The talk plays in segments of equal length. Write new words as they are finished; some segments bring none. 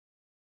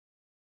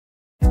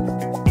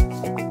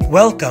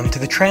Welcome to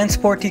the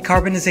Transport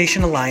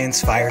Decarbonization Alliance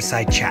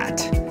Fireside Chat,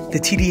 the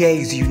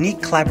TDA's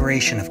unique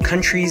collaboration of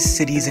countries,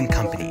 cities, and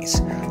companies,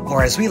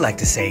 or as we like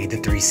to say, the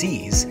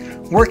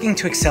 3Cs, working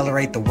to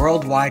accelerate the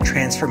worldwide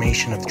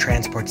transformation of the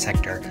transport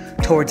sector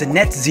towards a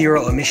net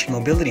zero emission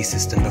mobility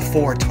system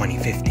before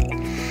 2050.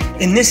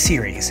 In this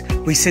series,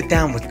 we sit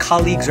down with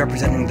colleagues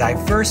representing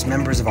diverse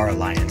members of our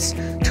alliance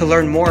to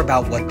learn more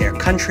about what their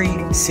country,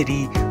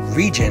 city,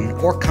 region,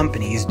 or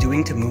company is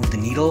doing to move the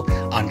needle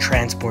on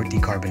transport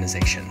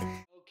decarbonization.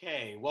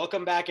 Okay,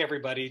 welcome back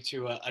everybody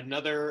to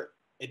another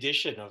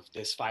edition of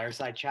this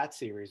Fireside Chat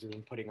series we've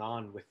been putting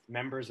on with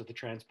members of the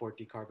Transport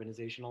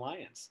Decarbonization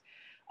Alliance.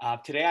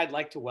 Today I'd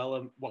like to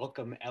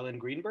welcome Ellen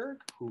Greenberg,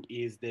 who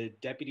is the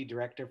Deputy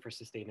Director for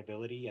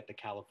Sustainability at the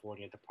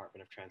California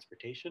Department of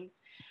Transportation.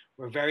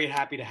 We're very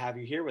happy to have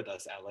you here with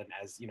us, Ellen,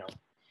 as you know,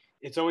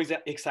 it's always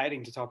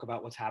exciting to talk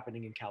about what's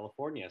happening in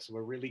California. So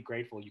we're really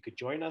grateful you could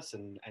join us,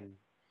 and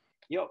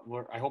you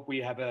know, I hope we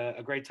have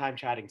a great time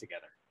chatting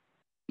together.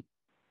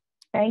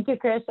 Thank you,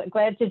 Chris.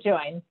 Glad to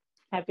join.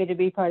 Happy to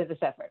be part of this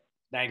effort.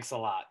 Thanks a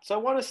lot. So I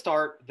want to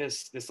start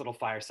this little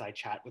fireside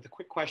chat with a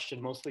quick question,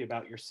 mostly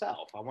about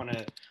yourself.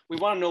 We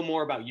want to know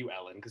more about you,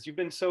 Ellen, because you've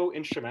been so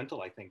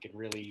instrumental, I think, in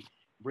really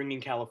bringing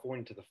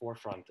California to the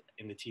forefront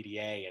in the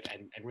TDA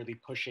and really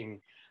pushing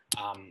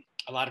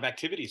a lot of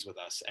activities with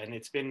us. And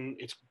it's been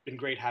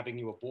great having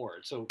you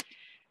aboard. So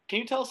can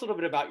you tell us a little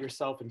bit about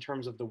yourself in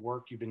terms of the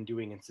work you've been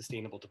doing in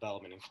sustainable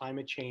development and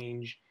climate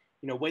change?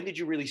 You know, when did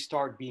you really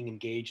start being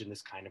engaged in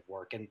this kind of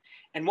work?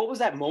 And what was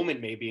that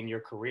moment maybe in your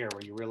career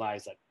where you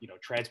realized that, you know,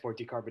 transport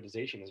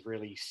decarbonization is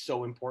really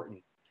so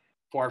important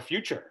for our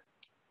future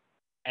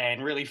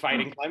and really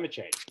fighting climate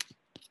change?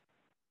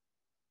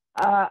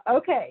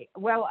 Okay,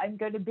 well, I'm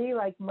going to be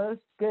like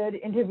most good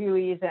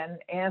interviewees and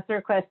answer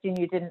a question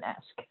you didn't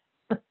ask.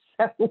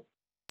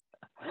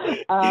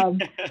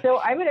 So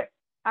I'm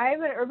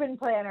an urban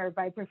planner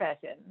by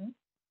profession.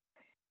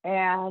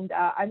 And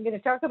I'm going to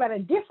talk about a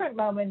different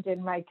moment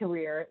in my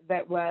career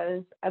that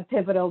was a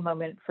pivotal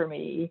moment for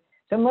me.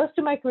 So most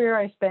of my career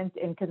I spent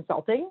in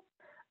consulting,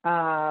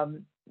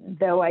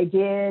 though I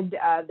did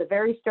the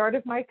very start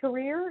of my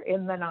career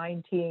in the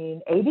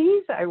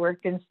 1980s. I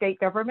worked in state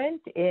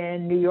government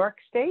in New York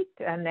State,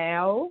 and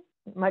now,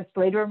 much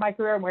later in my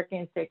career, I'm working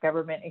in state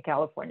government in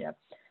California.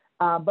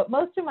 But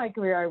most of my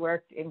career I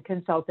worked in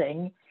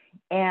consulting,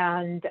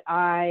 and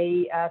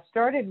I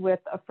started with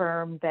a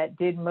firm that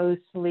did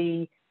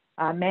mostly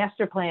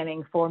master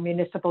planning for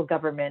municipal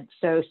government.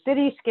 So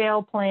city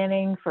scale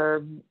planning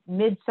for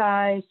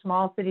mid-sized,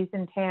 small cities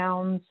and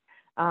towns,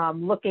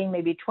 looking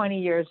maybe 20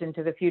 years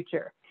into the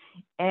future.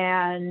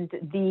 And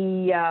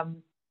the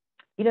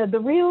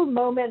real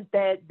moment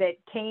that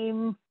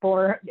came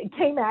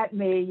at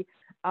me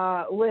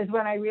was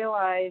when I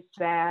realized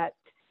that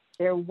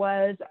there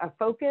was a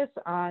focus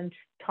on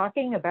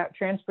talking about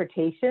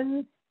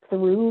transportation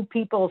through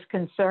people's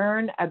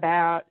concern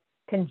about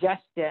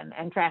congestion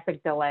and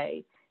traffic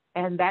delay.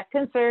 And that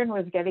concern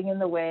was getting in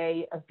the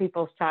way of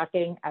people's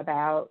talking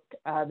about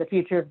the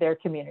future of their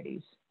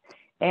communities.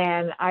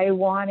 And I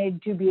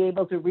wanted to be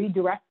able to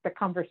redirect the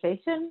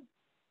conversation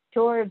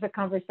towards a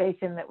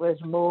conversation that was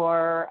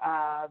more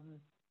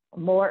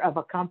of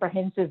a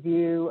comprehensive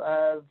view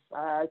of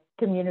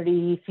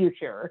community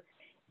future.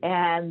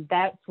 And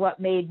that's what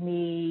made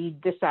me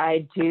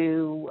decide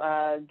to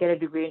get a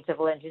degree in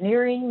civil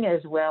engineering,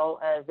 as well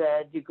as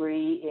a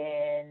degree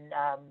in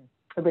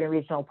urban and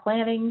regional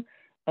planning,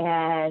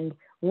 and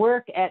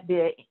work at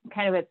the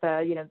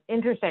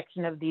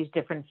intersection of these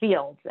different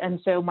fields. And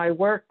so my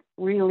work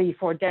really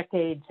for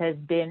decades has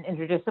been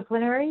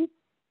interdisciplinary.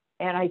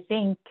 And I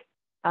think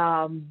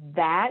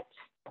that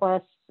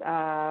plus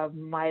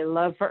my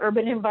love for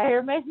urban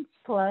environments,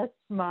 plus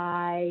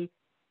my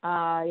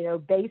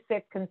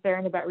basic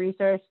concern about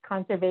resource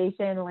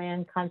conservation,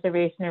 land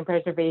conservation and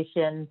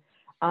preservation,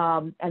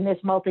 and this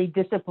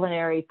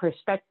multidisciplinary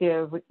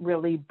perspective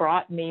really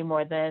brought me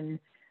more than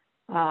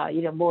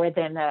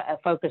a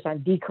focus on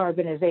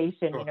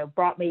decarbonization, Sure.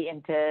 Brought me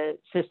into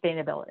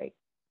sustainability.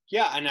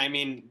 Yeah, and I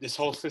mean, this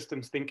whole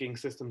systems thinking,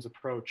 systems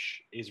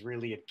approach is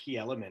really a key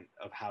element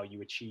of how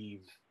you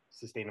achieve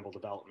sustainable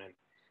development,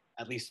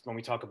 at least when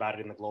we talk about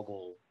it in the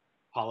global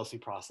policy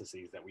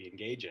processes that we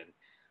engage in.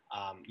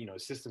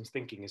 Systems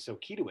thinking is so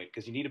key to it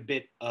because you need a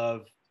bit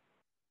of,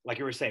 like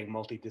you were saying,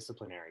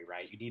 multidisciplinary,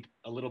 right? You need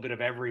a little bit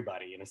of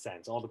everybody in a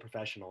sense, all the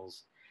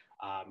professionals,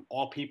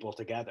 all people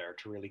together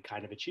to really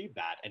kind of achieve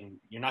that. And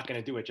you're not going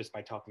to do it just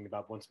by talking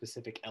about one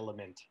specific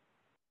element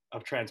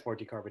of transport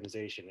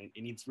decarbonization.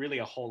 It needs really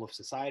a whole of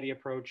society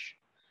approach,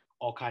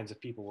 all kinds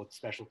of people with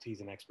specialties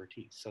and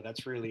expertise. So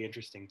that's really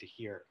interesting to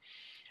hear.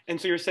 And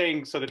so you're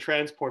saying, so the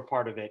transport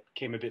part of it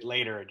came a bit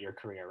later in your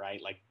career,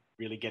 right? Like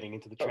really getting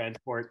into the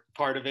transport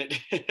part of it.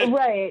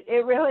 Right,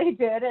 it really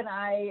did. And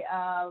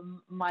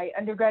my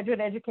undergraduate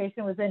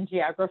education was in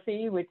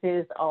geography, which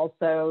is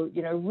also,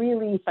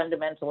 really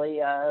fundamentally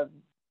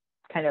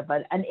kind of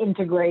an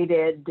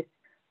integrated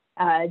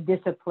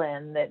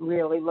discipline that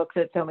really looks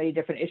at so many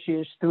different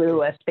issues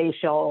through a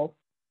spatial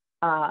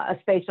a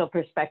spatial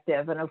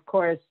perspective. And of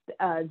course,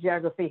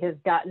 geography has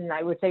gotten,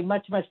 I would say,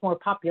 much, much more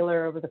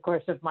popular over the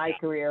course of my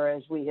career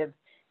as we have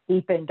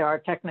deepened our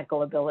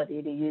technical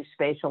ability to use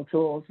spatial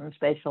tools and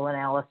spatial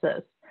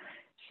analysis.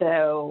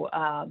 So,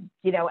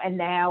 and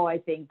now I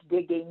think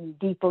digging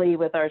deeply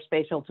with our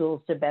spatial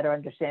tools to better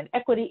understand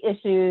equity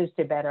issues,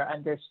 to better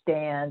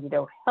understand,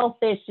 health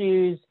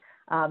issues,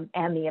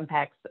 and the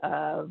impacts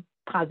of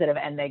positive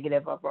and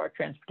negative of our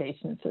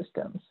transportation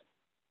systems.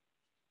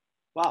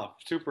 Wow,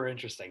 super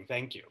interesting.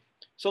 Thank you.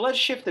 So let's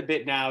shift a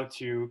bit now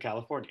to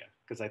California,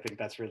 because I think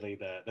that's really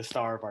the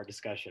star of our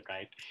discussion,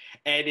 right?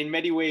 And in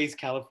many ways,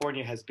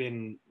 California has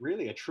been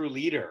really a true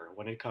leader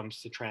when it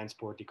comes to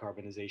transport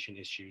decarbonization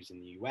issues in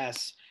the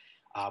US,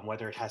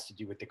 whether it has to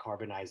do with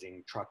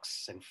decarbonizing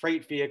trucks and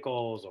freight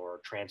vehicles or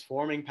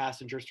transforming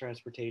passengers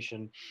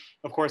transportation.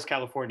 Of course,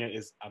 California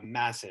is a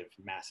massive,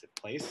 massive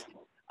place.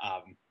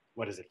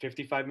 What is it,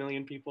 55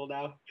 million people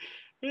now?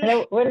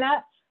 No, we're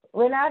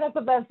not up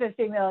above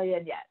 50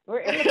 million yet. We're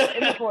in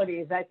the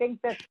 40s. I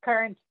think the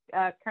current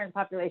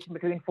population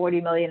between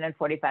 40 million and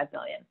 45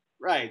 million.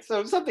 Right.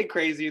 So something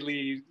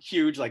crazily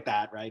huge like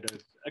that, right?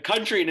 A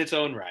country in its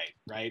own right,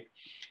 right?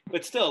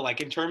 But still,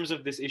 like in terms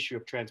of this issue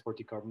of transport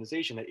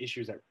decarbonization,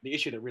 the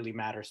issue that really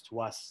matters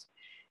to us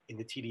in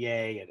the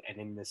TDA and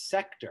in this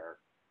sector,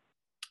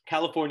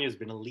 California has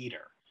been a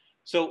leader.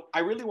 So I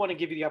really want to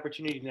give you the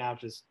opportunity now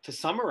to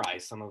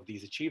summarize some of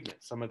these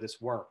achievements, some of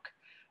this work.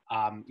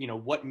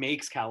 What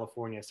makes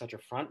California such a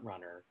front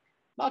runner,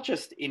 not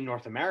just in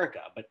North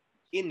America, but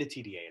in the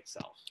TDA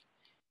itself?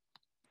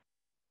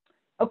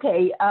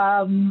 Okay,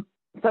 so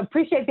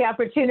appreciate the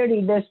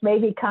opportunity. This may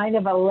be kind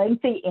of a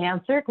lengthy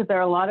answer because there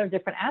are a lot of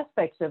different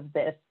aspects of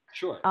this.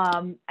 Sure.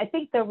 I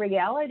think the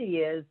reality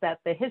is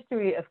that the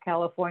history of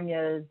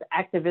California's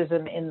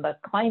activism in the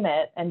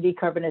climate and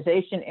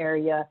decarbonization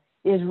area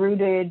is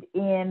rooted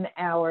in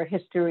our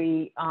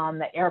history on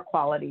the air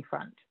quality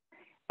front.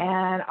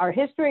 And our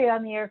history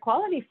on the air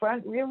quality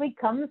front really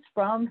comes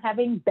from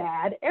having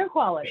bad air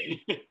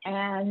quality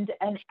and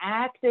an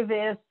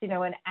activist,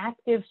 an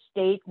active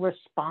state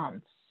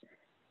response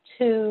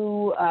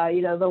to,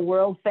 the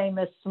world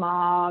famous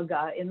smog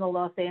in the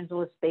Los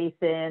Angeles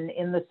basin,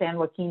 in the San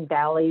Joaquin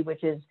Valley,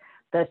 which is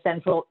the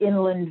central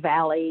inland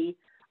valley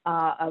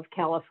of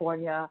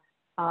California.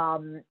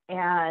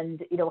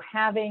 And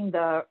having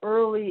the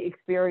early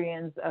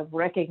experience of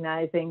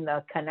recognizing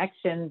the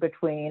connection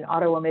between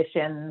auto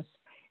emissions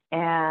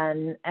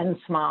and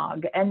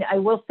smog. And I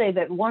will say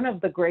that one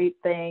of the great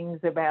things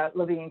about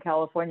living in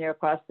California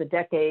across the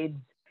decades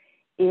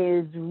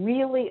is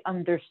really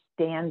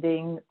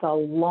understanding the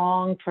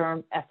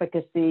long-term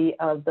efficacy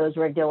of those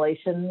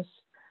regulations,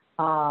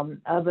 of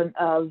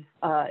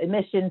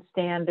emission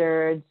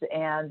standards.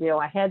 And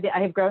I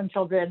have grown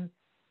children.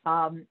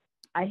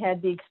 I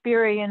had the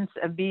experience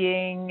of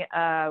being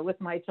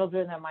with my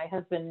children and my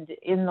husband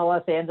in the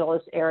Los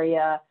Angeles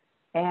area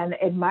and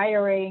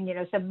admiring,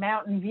 some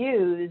mountain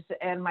views.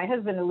 And my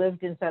husband, who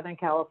lived in Southern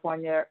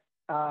California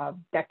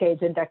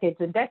decades and decades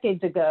and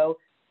decades ago,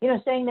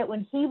 saying that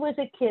when he was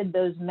a kid,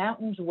 those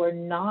mountains were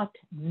not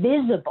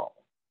visible.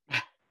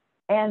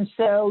 And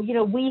so,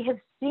 we've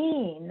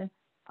seen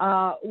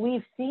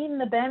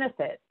the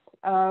benefits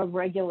of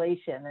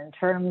regulation in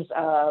terms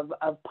of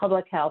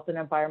public health and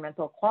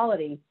environmental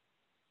quality.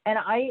 And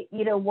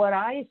what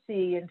I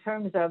see in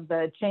terms of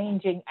the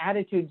changing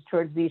attitudes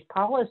towards these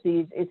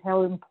policies is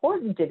how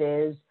important it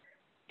is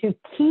to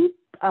keep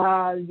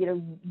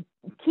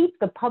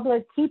the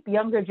public, keep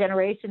younger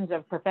generations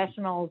of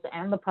professionals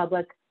and the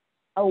public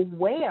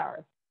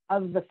aware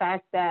of the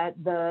fact that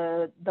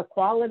the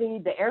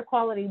air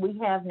quality we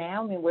have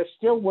now, we're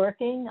still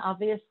working,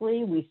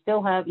 obviously. We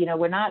still have,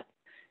 we're not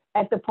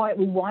at the point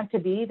we want to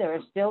be. There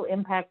are still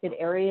impacted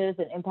areas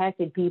and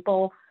impacted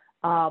people.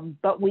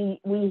 But we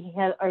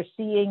are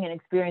seeing and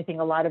experiencing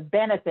a lot of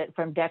benefit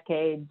from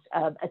decades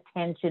of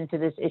attention to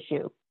this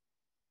issue.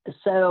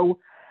 So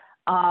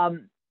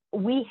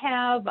we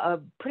have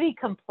a pretty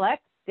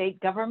complex state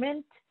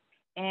government,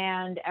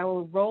 and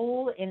our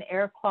role in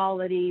air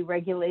quality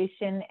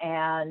regulation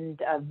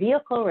and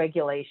vehicle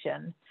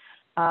regulation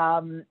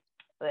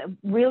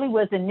really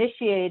was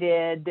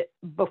initiated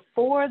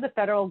before the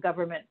federal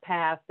government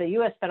passed, the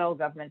US federal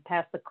government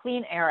passed the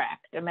Clean Air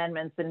Act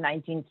amendments in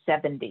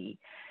 1970.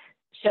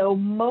 So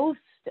most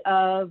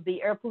of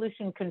the air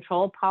pollution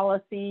control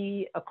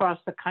policy across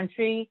the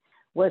country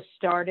was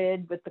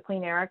started with the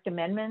Clean Air Act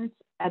amendments.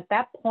 At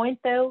that point,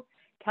 though,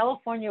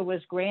 California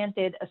was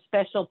granted a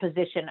special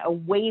position, a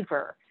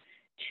waiver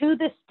to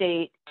the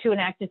state to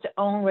enact its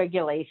own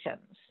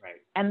regulations.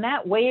 Right. And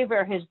that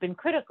waiver has been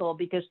critical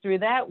because through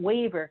that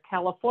waiver,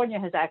 California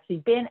has actually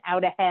been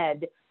out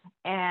ahead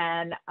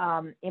and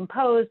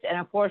imposed and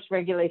enforced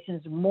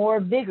regulations more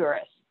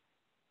vigorous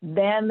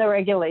than the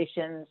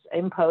regulations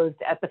imposed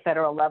at the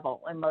federal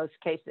level in most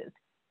cases.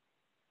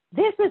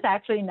 This is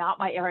actually not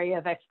my area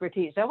of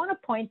expertise. I want to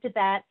point to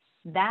that.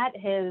 That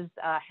has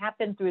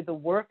happened through the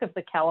work of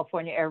the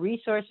California Air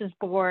Resources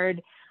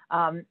Board,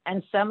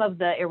 And some of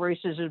the Air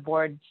Resources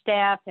Board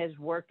staff has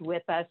worked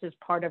with us as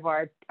part of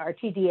our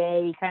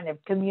TDA kind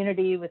of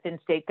community within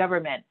state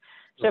government.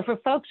 So for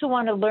folks who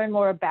want to learn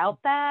more about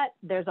that,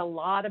 there's a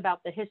lot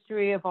about the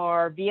history of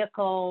our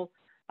vehicle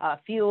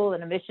fuel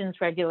and emissions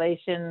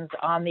regulations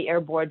on the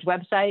Air Board's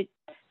website.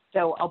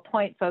 So I'll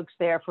point folks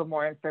there for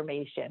more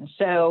information.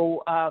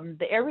 So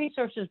the Air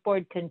Resources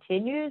Board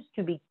continues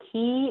to be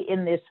key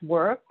in this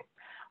work.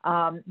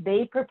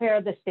 They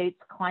prepare the state's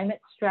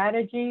climate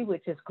strategy,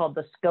 which is called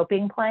the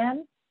Scoping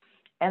Plan.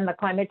 And the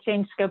climate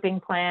change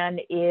scoping plan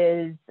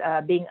is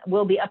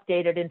will be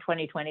updated in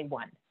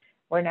 2021.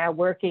 We're now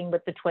working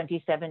with the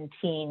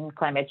 2017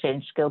 climate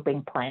change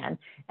scoping plan.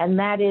 And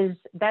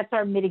that's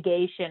our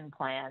mitigation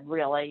plan,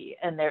 really.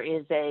 And there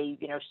is a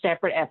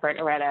separate effort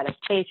around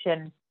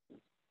adaptation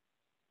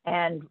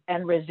and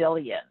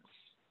resilience.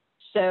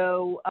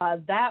 So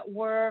that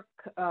work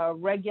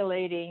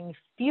regulating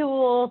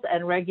fuels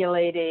and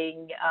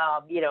regulating,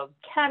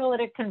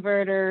 catalytic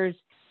converters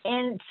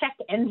and check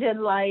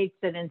engine lights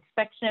and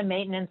inspection and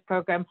maintenance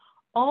program,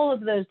 all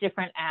of those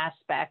different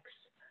aspects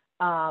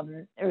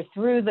or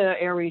through the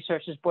Air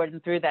Resources Board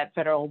and through that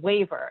federal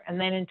waiver.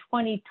 And then in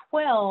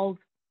 2012,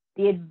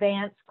 the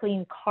Advanced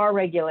Clean Car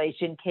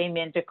Regulation came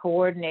in to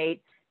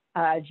coordinate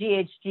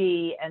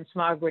GHG and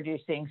smog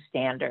reducing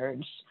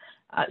standards.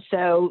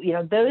 So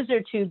those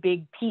are two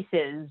big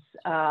pieces,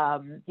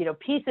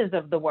 pieces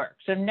of the work.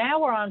 So now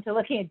we're on to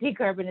looking at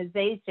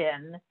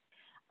decarbonization.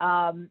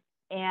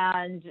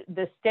 And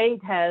the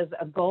state has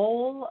a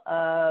goal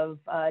of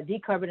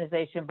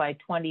decarbonization by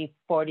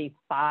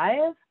 2045.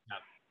 Yep.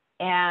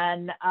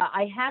 And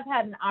I have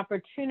had an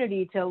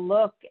opportunity to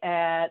look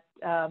at,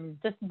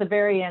 just at the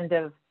very end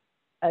of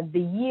the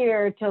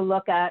year, to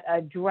look at a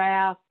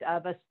draft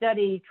of a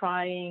study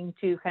trying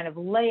to kind of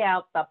lay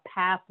out the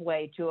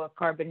pathway to a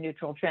carbon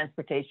neutral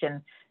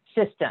transportation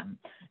system.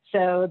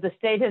 So the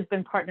state has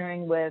been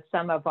partnering with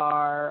some of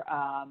our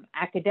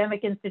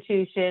academic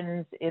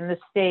institutions in the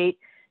state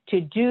to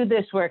do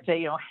this work.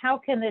 To, how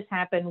can this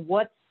happen?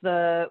 What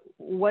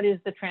is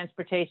the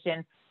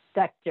transportation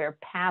sector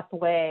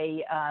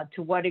pathway?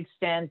 To what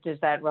extent does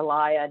that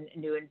rely on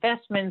new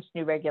investments,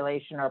 new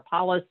regulation or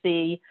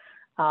policy?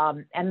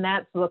 And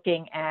that's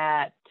looking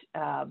at,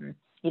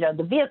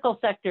 the vehicle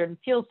sector and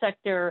fuel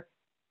sector,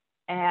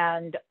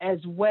 and as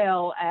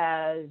well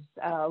as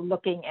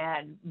looking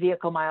at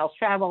vehicle miles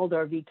traveled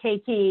or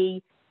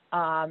VKT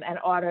and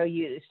auto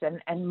use.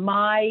 And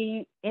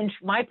my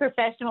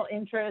professional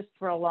interest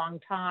for a long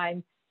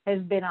time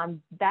has been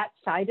on that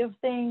side of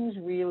things,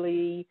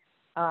 really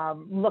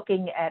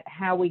looking at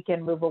how we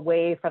can move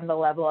away from the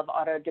level of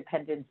auto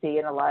dependency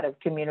in a lot of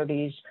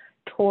communities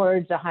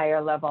towards a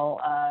higher level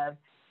of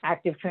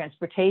active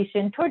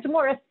transportation, towards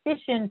more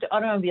efficient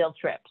automobile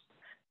trips.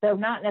 So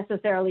not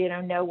necessarily,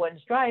 no one's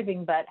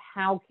driving, but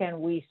how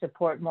can we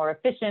support more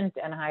efficient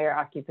and higher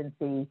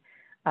occupancy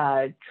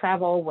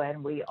travel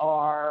when we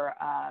are,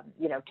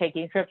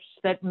 taking trips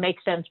that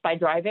make sense by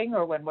driving,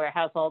 or when we're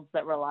households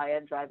that rely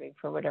on driving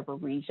for whatever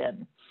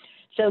reason.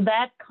 So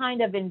that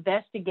kind of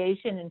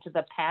investigation into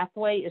the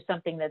pathway is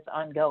something that's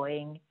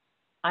ongoing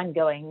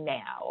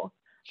now.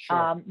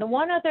 Sure. The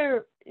one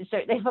other,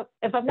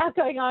 if I'm not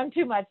going on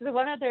too much, the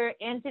one other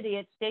entity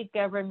at state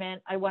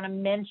government I want to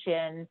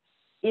mention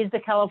is the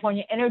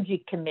California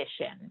Energy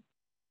Commission.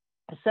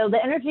 So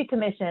the Energy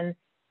Commission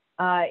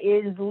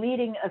is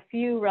leading a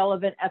few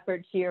relevant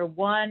efforts here.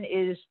 One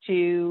is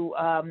to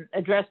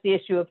address the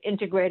issue of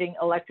integrating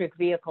electric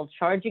vehicle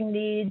charging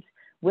needs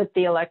with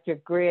the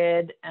electric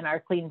grid and our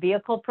clean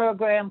vehicle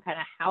program, kind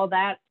of how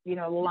that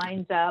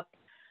lines up.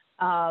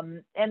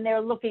 And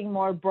they're looking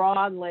more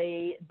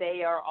broadly.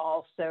 They are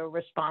also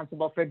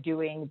responsible for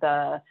doing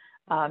the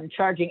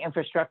charging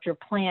infrastructure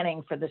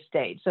planning for the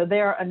state. So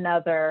they're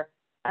another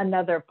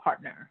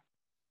partner.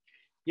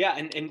 Yeah,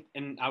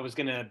 and I was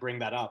gonna bring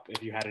that up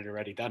if you hadn't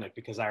already done it,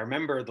 because I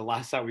remember the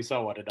last time we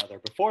saw one another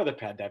before the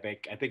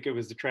pandemic, I think it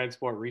was the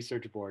Transport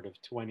Research Board of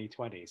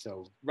 2020.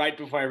 So right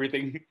before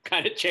everything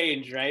kind of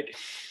changed, right?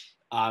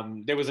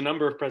 There was a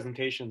number of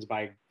presentations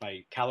by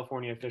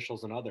California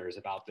officials and others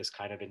about this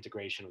kind of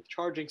integration with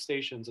charging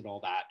stations and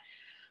all that.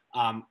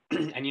 And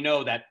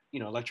that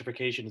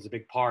electrification is a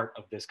big part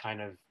of this kind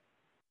of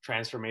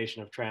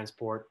transformation of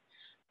transport.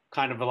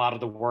 Kind of a lot of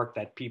the work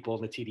that people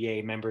in the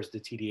TDA, members of the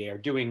TDA, are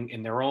doing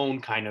in their own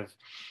kind of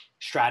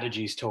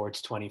strategies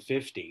towards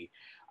 2050.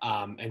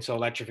 And so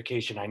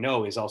electrification, I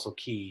know, is also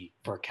key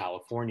for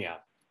California.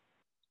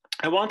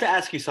 I want to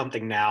ask you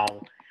something now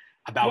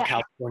about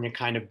California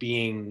kind of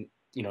being,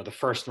 the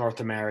first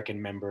North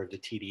American member of the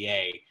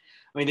TDA.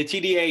 I mean, the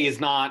TDA is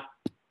not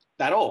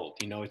that old.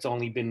 It's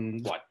only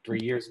been, 3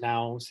 years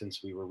now since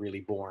we were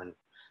really born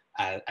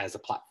as a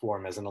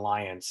platform, as an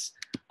alliance.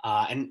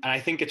 And I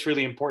think it's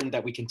really important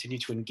that we continue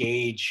to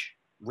engage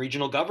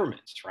regional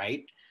governments,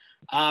 right?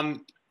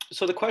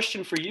 So the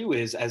question for you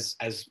is, as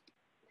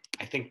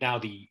I think now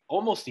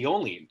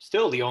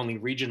still the only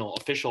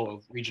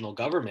official regional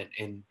government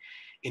in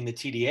the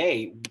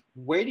TDA,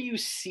 where do you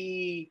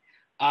see,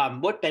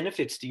 what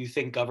benefits do you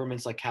think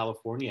governments like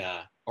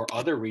California or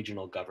other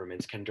regional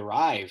governments can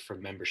derive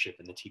from membership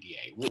in the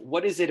TDA?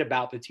 What is it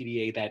about the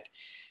TDA that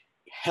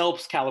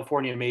helps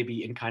California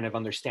maybe in kind of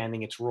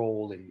understanding its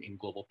role in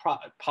global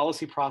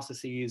policy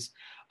processes?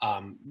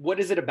 What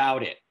is it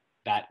about it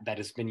that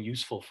has been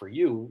useful for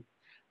you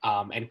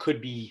and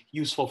could be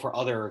useful for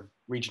other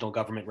regional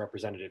government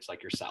representatives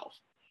like yourself?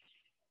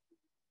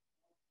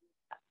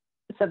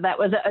 So that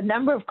was a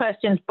number of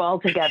questions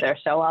balled together.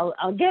 So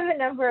I'll give a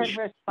number of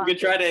responses. You can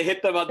try to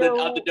hit them on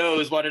the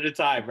nose one at a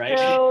time, right?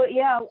 So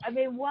yeah, I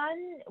mean,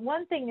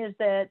 one thing is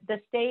that the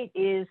state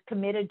is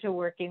committed to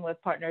working with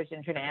partners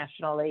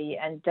internationally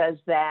and does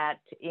that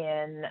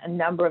in a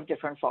number of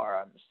different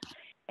forums.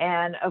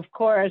 And of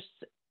course,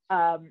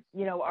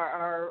 you know,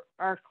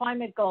 our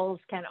climate goals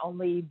can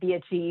only be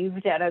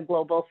achieved at a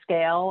global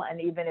scale.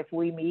 And even if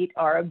we meet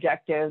our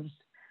objectives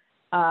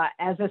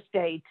as a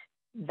state,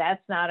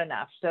 that's not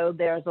enough. So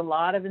there's a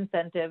lot of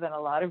incentive and a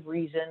lot of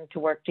reason to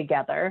work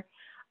together.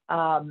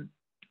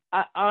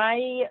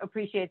 I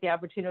appreciate the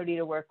opportunity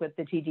to work with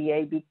the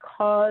TDA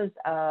because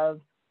of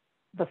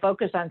the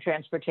focus on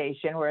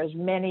transportation, whereas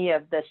many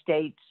of the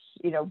states,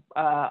 you know,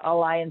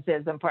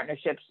 alliances and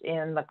partnerships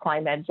in the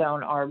climate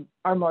zone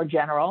are more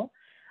general.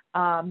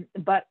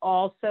 But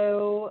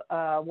also,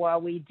 while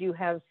we do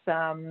have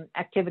some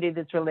activity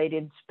that's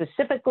related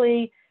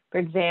specifically, for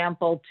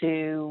example,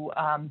 to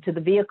the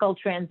vehicle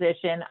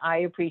transition, I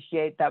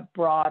appreciate that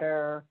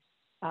broader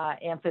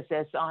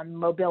emphasis on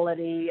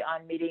mobility,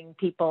 on meeting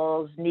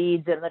people's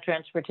needs in the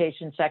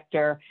transportation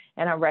sector,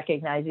 and on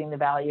recognizing the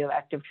value of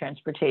active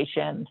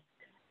transportation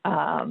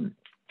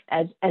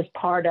as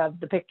part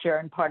of the picture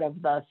and part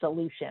of the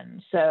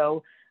solution.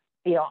 So,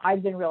 you know,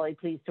 I've been really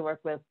pleased to work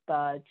with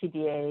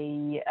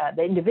TDA,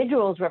 the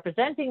individuals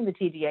representing the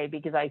TDA,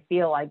 because I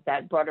feel like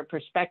that broader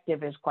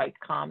perspective is quite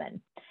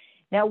common.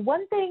 Now,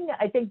 one thing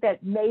I think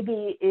that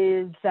maybe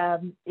is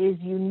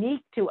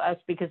unique to us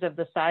because of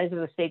the size of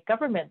the state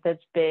government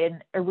that's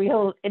been a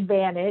real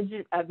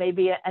advantage,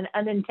 maybe an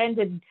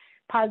unintended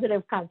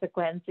positive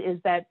consequence, is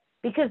that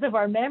because of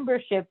our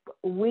membership,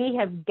 we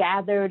have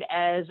gathered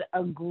as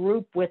a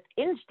group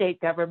within state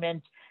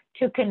government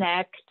to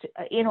connect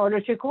in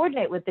order to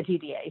coordinate with the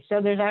TDA.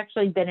 So there's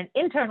actually been an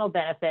internal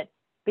benefit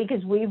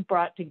because we've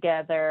brought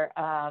together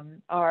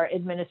our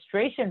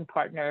administration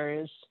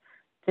partners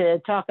to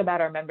talk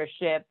about our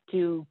membership,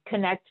 to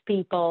connect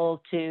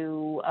people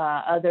to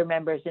other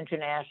members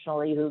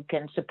internationally who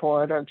can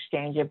support or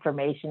exchange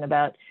information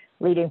about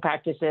leading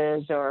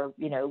practices or,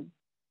 you know,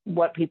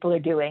 what people are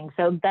doing.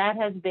 So that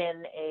has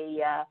been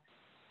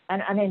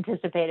an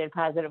unanticipated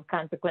positive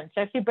consequence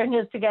to actually bring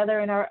us together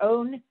in our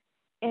own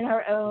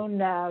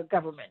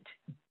government.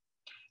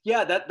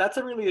 Yeah, that's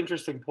a really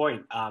interesting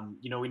point.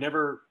 You know, we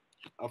never,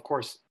 of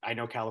course, I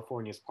know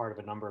California is part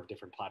of a number of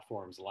different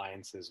platforms,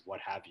 alliances, what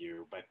have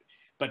you, but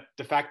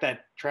the fact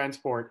that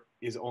transport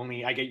is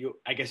only, I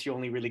guess you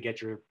only really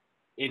get your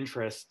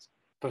interest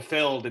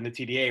fulfilled in the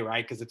TDA,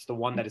 right? Because it's the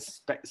one that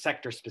is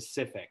sector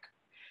specific.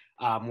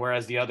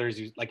 Whereas the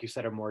others, like you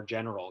said, are more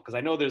general. Because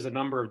I know there's a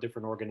number of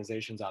different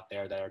organizations out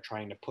there that are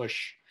trying to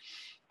push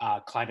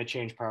climate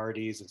change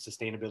priorities and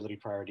sustainability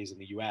priorities in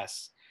the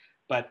US.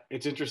 But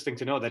it's interesting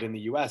to know that in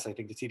the US, I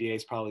think the TDA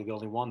is probably the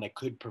only one that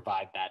could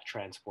provide that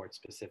transport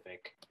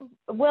specific.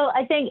 Well,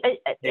 I think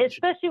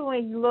especially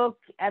when we look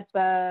at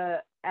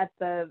the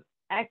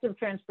active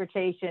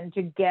transportation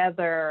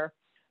together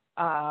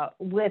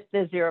with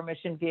the zero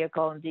emission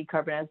vehicle and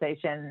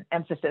decarbonization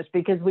emphasis,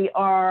 because we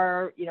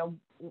are, you know,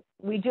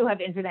 we do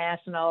have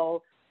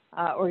international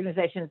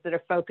organizations that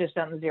are focused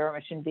on the zero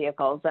emission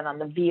vehicles and on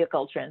the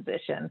vehicle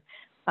transition.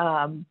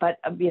 But,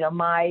 you know,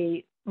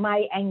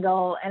 my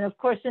angle, and of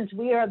course, since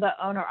we are the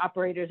owner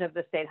operators of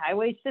the state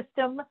highway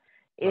system,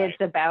 it's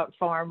Right. about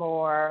far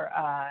more.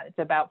 It's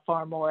about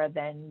far more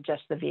than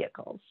just the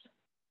vehicles.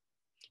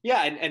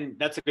 Yeah, and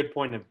that's a good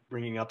point of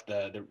bringing up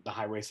the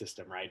highway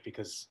system, right?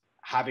 Because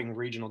having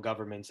regional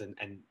governments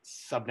and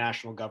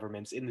subnational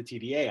governments in the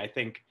TDA, I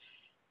think,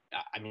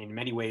 I mean, in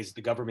many ways,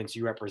 the governments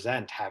you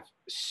represent have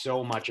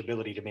so much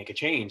ability to make a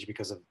change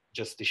because of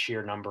just the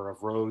sheer number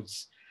of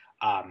roads,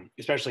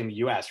 especially in the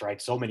US,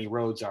 right? So many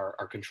roads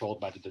are controlled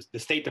by the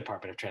State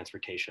Department of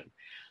Transportation.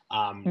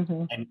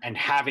 And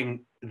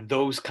having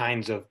those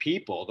kinds of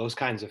people, those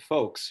kinds of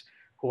folks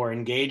who are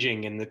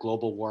engaging in the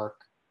global work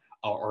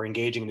or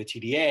engaging in the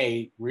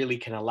TDA really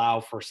can allow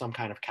for some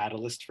kind of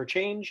catalyst for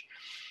change.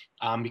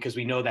 Because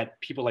we know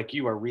that people like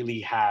you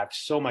really have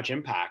so much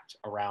impact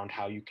around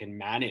how you can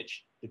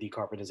manage the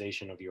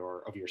decarbonization of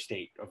your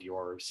state, of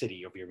your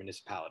city, of your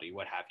municipality,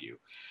 what have you.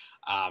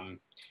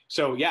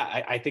 So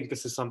yeah, I think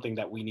this is something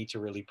that we need to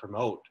really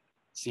promote,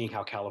 seeing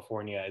how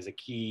California is a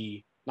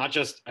key, not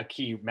just a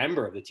key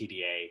member of the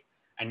TDA,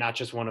 and not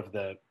just one of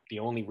the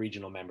only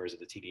regional members of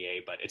the TDA,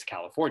 but it's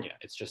California.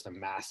 It's just a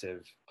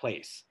massive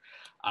place.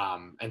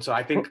 And so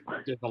I think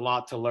there's a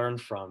lot to learn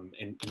from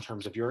in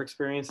terms of your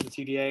experience in the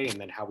TDA,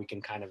 and then how we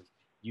can kind of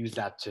use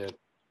that to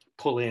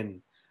pull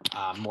in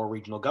more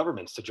regional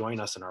governments to join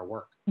us in our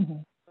work.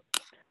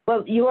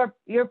 Well,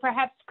 you're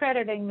perhaps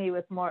crediting me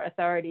with more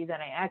authority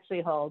than I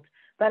actually hold,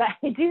 but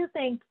I do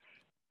think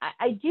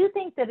I do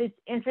think that it's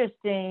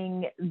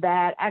interesting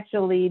that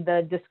actually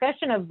the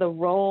discussion of the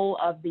role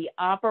of the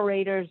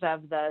operators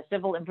of the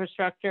civil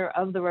infrastructure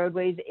of the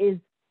roadways is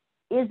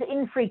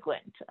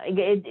infrequent.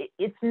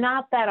 It's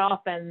not that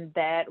often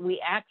that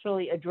we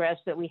actually address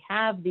that we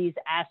have these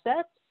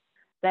assets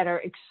that are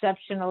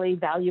exceptionally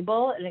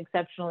valuable and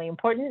exceptionally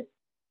important.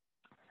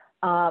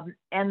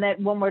 And that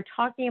when we're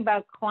talking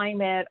about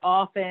climate,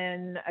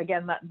 often,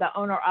 again, the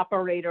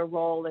owner-operator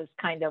role is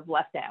kind of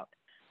left out.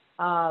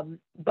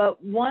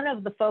 But one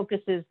of the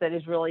focuses that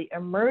is really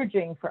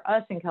emerging for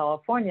us in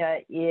California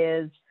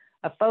is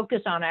a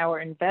focus on our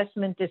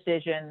investment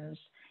decisions.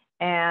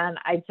 And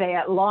I'd say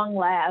at long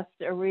last,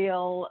 a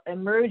real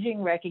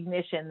emerging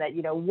recognition that,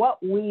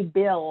 what we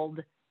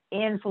build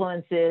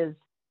influences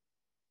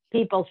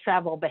people's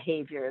travel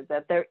behavior,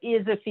 that there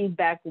is a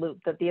feedback loop,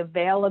 that the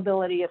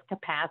availability of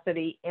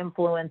capacity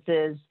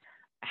influences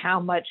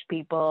how much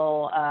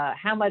people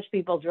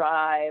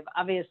drive,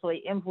 obviously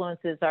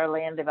influences our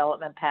land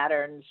development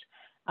patterns,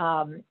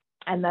 and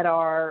that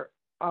our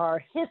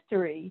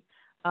history,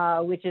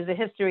 which is a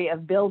history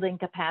of building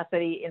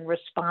capacity in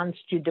response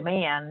to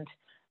demand,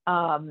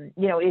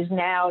 is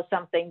now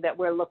something that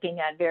we're looking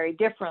at very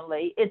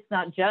differently. It's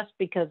not just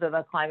because of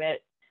the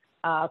climate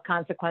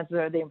consequences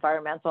or the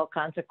environmental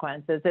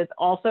consequences. It's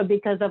also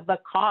because of the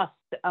cost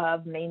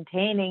of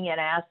maintaining an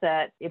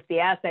asset if the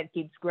asset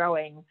keeps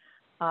growing,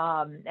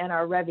 and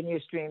our revenue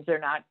streams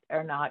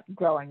are not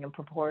growing in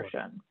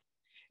proportion.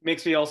 It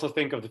makes me also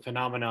think of the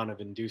phenomenon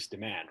of induced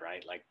demand,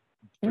 right? Like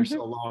for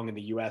so long in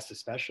the US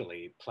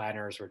especially,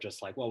 planners were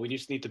just like, well, we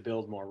just need to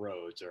build more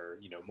roads or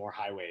more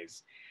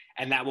highways,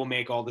 and that will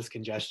make all this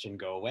congestion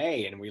go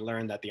away. And we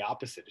learned that the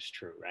opposite is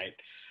true, right?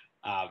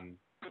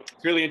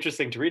 It's really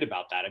interesting to read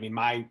about that.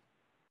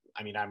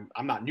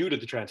 I'm not new to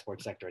the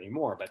transport sector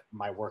anymore, but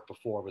my work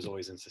before was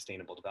always in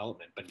sustainable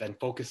development. But then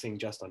focusing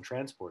just on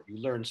transport, you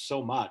learn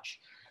so much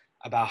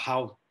about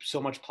how so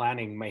much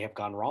planning may have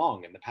gone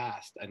wrong in the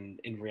past. And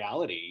in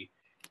reality,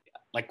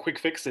 like quick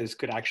fixes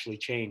could actually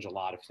change a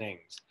lot of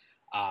things.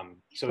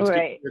 So it's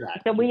right. good to hear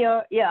that. So we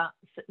are, yeah.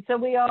 So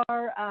we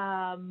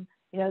are,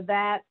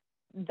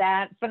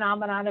 that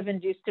phenomenon of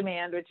induced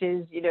demand, which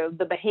is,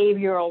 the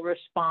behavioral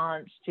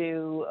response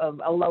to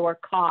a lower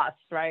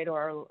cost, right,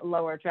 or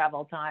lower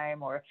travel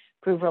time or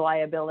improved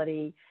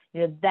reliability,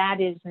 that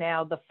is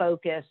now the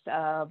focus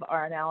of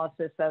our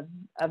analysis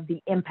of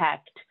the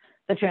impact,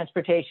 the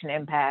transportation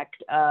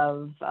impact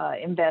of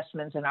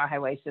investments in our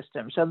highway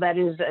system. So that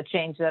is a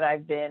change that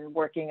I've been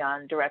working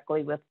on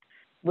directly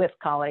with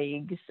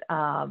colleagues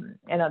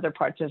in other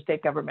parts of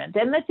state government.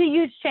 And that's a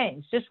huge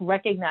change. Just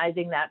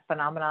recognizing that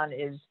phenomenon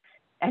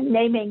and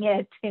naming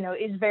it,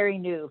 is very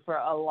new for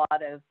a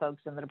lot of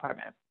folks in the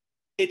department.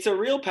 It's a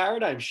real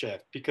paradigm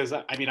shift because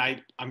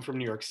I'm from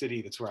New York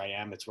City. That's where I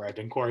am. It's where I've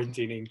been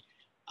quarantining.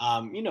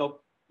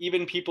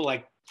 Even people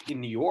like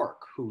in New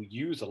York who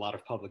use a lot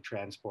of public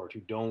transport, who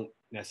don't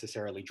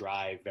necessarily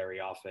drive very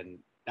often,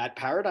 that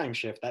paradigm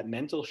shift, that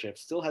mental shift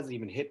still hasn't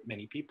even hit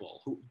many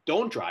people who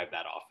don't drive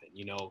that often.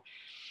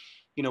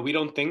 We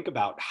don't think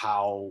about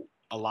how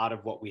a lot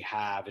of what we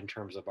have in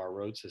terms of our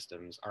road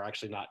systems are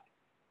actually not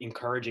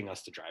encouraging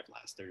us to drive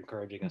less. They're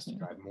encouraging us to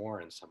drive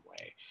more in some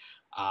way.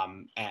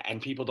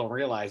 And people don't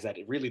realize that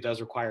it really does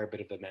require a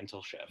bit of a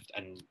mental shift.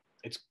 And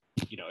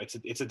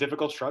it's a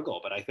difficult struggle,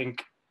 but I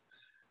think,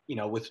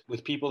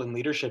 with people in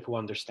leadership who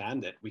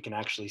understand it, we can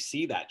actually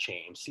see that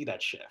change, see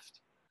that shift.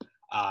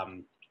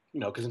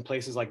 Because in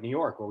places like New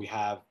York, where we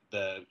have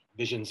the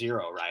Vision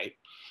Zero, right?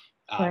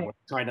 We're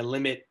trying to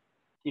limit,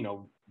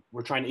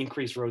 we're trying to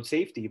increase road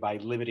safety by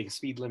limiting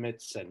speed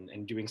limits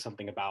and doing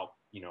something about,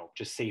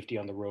 just safety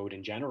on the road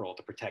in general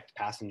to protect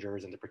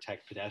passengers and to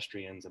protect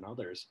pedestrians and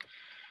others.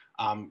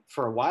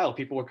 For a while,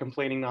 people were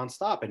complaining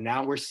nonstop. And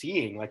now we're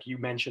seeing, like you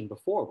mentioned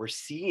before, we're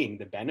seeing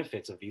the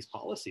benefits of these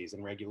policies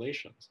and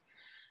regulations.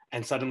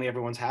 And suddenly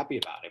everyone's happy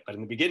about it. But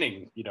in the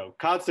beginning,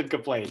 constant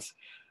complaints.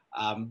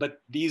 But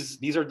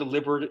these are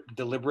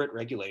deliberate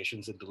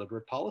regulations and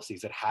deliberate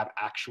policies that have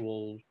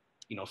actual,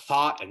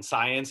 thought and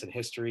science and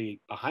history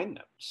behind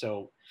them.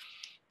 So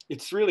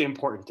it's really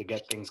important to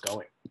get things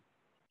going.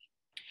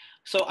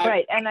 So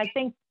and I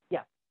think,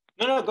 yeah.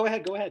 No, go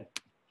ahead.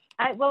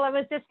 I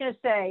was just going to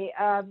say,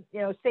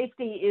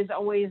 safety is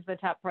always the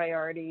top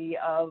priority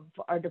of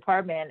our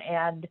department.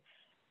 And,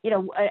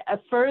 a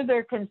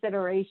further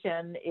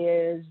consideration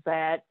is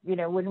that,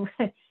 when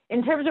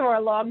in terms of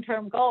our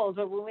long-term goals,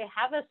 but when we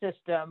have a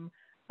system,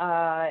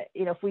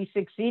 if we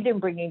succeed in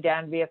bringing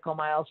down vehicle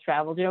miles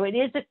traveled, it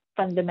is a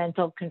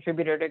fundamental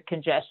contributor to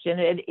congestion.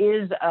 It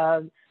is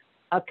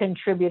a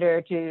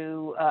contributor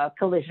to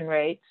collision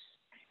rates.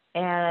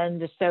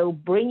 And so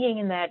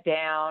bringing that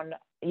down,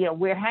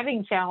 we're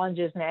having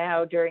challenges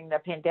now during the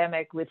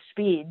pandemic with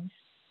speeds.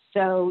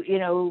 So,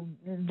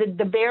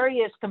 the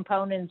various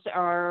components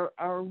are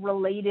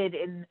related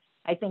in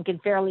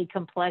fairly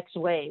complex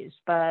ways.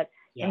 But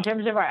in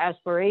terms of our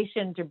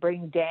aspiration to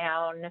bring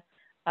down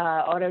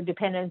auto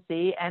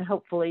dependency and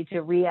hopefully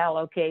to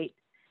reallocate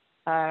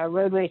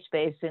roadway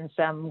space in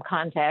some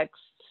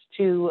contexts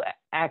to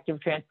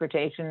active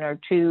transportation or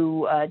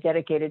to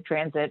dedicated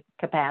transit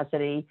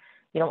capacity.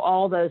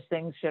 All those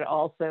things should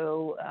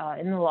also,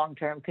 in the long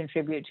term,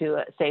 contribute to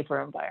a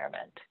safer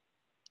environment.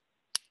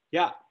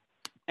 Yeah,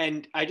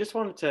 and I just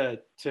wanted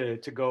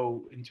to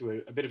go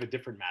into a bit of a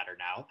different matter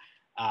now,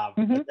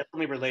 but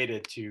definitely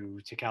related to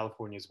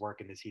California's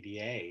work in the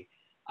TDA.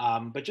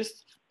 But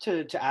just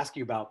to ask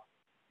you about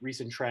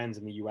recent trends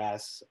in the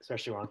U.S.,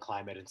 especially around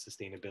climate and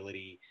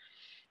sustainability.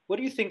 What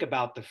do you think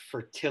about the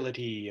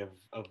fertility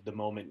of the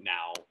moment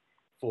now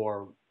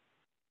for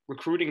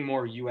recruiting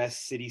more U.S.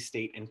 city,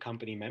 state, and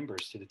company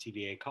members to the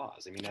TDA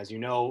cause? I mean, as you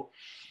know,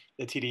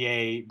 the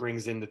TDA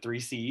brings in the 3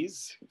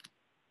 Cs,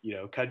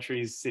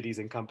 countries, cities,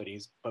 and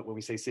companies. But when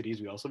we say cities,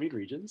 we also mean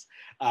regions.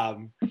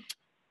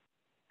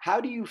 How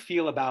do you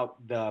feel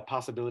about the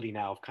possibility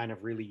now of kind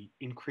of really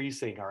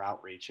increasing our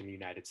outreach in the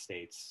United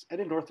States and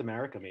in North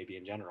America, maybe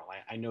in general?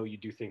 I know you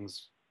do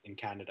things in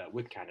Canada,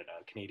 with Canada,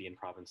 Canadian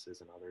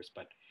provinces and others,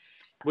 but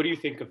what do you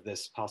think of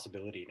this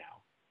possibility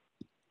now?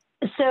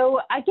 So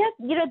I guess,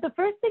 the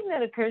first thing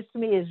that occurs to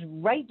me is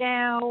right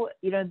now,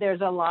 there's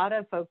a lot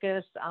of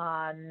focus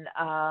on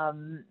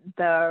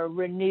the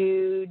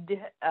renewed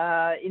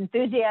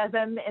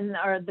enthusiasm in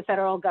the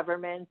federal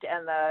government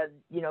and the,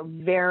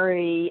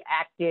 very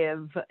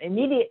active,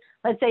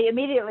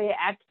 immediately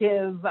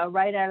active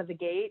right out of the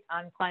gate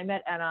on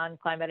climate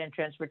and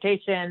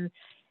transportation,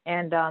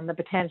 and on the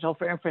potential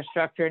for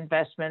infrastructure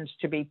investments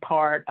to be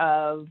part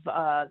of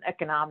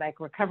economic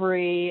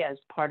recovery as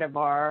part of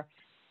our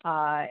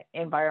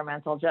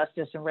environmental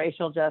justice and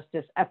racial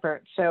justice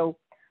efforts. So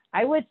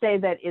I would say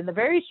that in the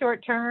very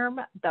short term,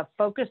 the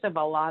focus of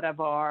a lot of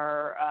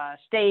our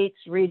states,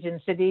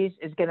 regions, cities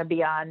is going to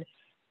be on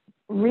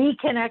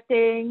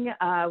reconnecting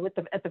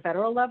at the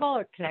federal level,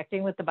 or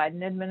connecting with the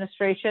Biden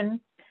administration.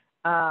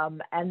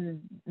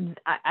 And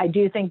I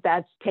do think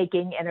that's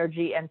taking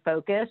energy and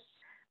focus.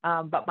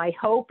 But my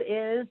hope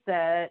is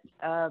that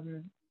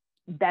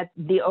that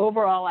the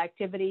overall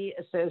activity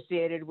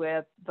associated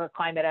with the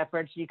climate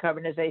efforts,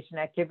 decarbonization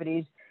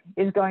activities,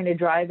 is going to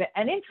drive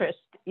an interest,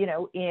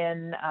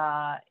 in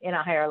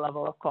a higher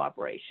level of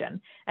cooperation.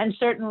 And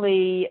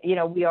certainly,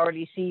 we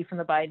already see from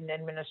the Biden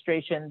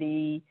administration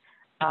the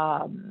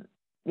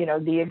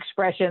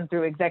expression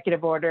through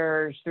executive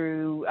orders,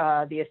 through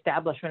the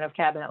establishment of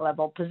cabinet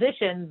level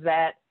positions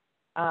that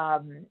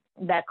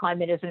that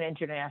climate is an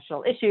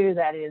international issue,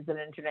 that is an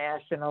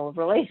international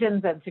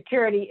relations and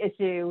security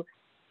issue.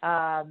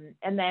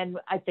 And then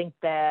I think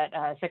that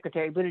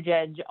Secretary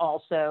Buttigieg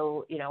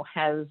also,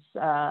 has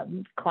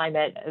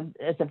climate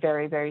as a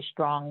very, very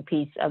strong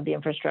piece of the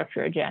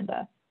infrastructure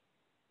agenda.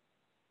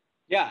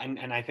 Yeah,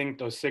 and I think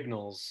those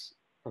signals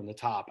from the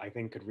top, I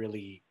think, could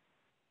really,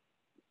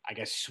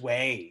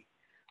 sway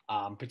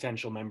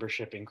potential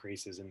membership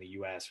increases in the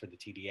U.S. for the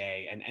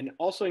TDA, and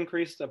also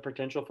increase the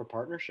potential for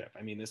partnership.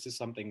 I mean, this is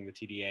something the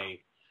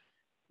TDA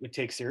would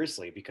take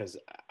seriously because,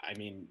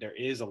 there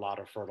is a lot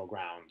of fertile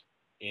ground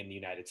in the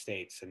United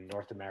States and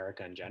North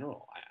America in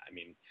general. I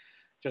mean,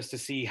 just to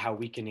see how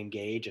we can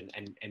engage and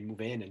move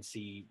in and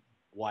see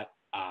what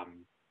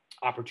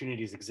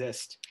opportunities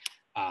exist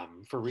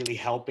for really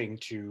helping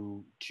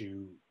to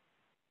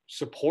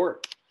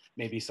support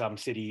maybe some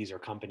cities or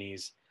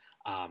companies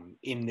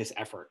in this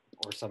effort,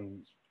 or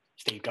some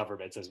state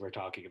governments, as we're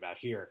talking about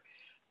here.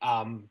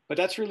 But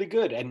that's really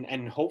good.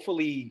 And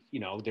hopefully,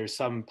 there's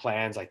some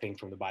plans, I think,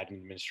 from the Biden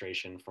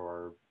administration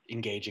for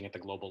engaging at the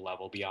global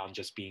level beyond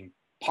just being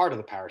part of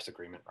the Paris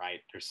Agreement, right?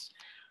 There's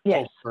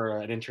hope for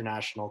an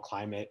international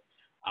climate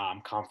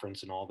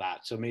conference and all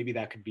that. So maybe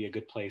that could be a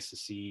good place to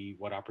see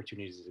what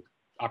opportunities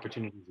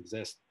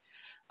exist.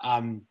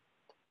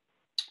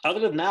 Other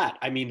than that,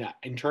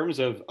 in terms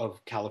of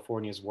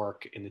California's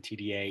work in the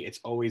TDA,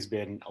 it's always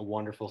been a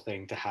wonderful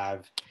thing to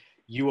have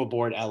you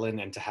aboard, Ellen,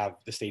 and to have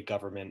the state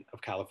government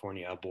of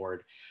California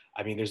aboard.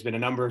 There's been a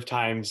number of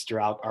times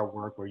throughout our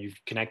work where you've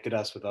connected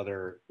us with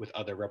other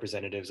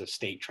representatives of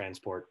state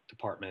transport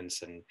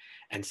departments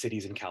and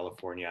cities in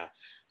California.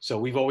 So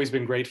we've always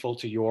been grateful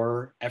to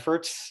your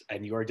efforts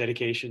and your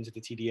dedication to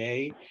the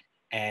TDA.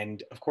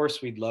 And of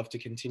course, we'd love to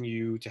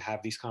continue to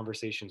have these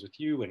conversations with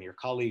you and your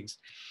colleagues,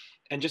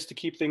 and just to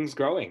keep things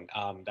growing.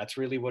 That's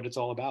really what it's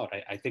all about.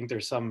 I think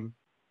there's some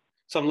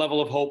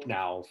level of hope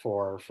now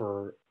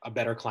for a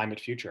better climate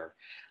future.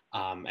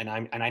 And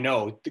I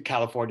know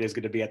California is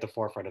going to be at the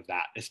forefront of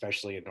that,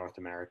 especially in North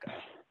America.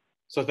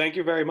 So thank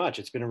you very much.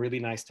 It's been a really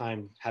nice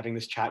time having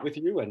this chat with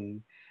you,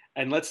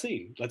 and let's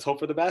hope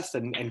for the best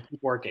and keep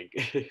working.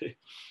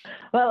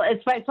 Well,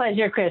 it's my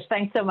pleasure, Chris.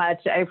 Thanks so much.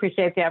 I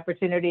appreciate the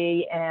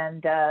opportunity,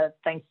 and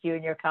thanks to you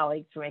and your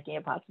colleagues for making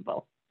it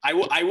possible.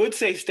 I would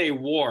say stay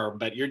warm,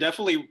 but you're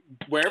definitely,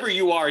 wherever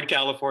you are in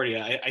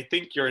California, I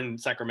think you're in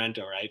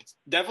Sacramento, right? It's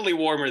definitely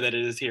warmer than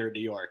it is here in New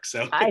York.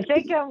 So I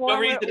think I'm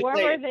warmer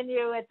than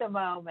you at the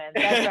moment.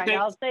 That's right.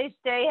 I'll say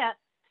stay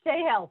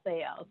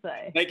healthy, I'll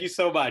say. Thank you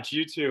so much.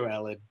 You too,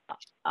 Ellen.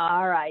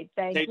 All right.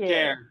 Thank you. Take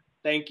care.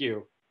 Thank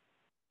you.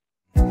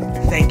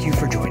 Thank you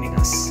for joining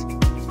us.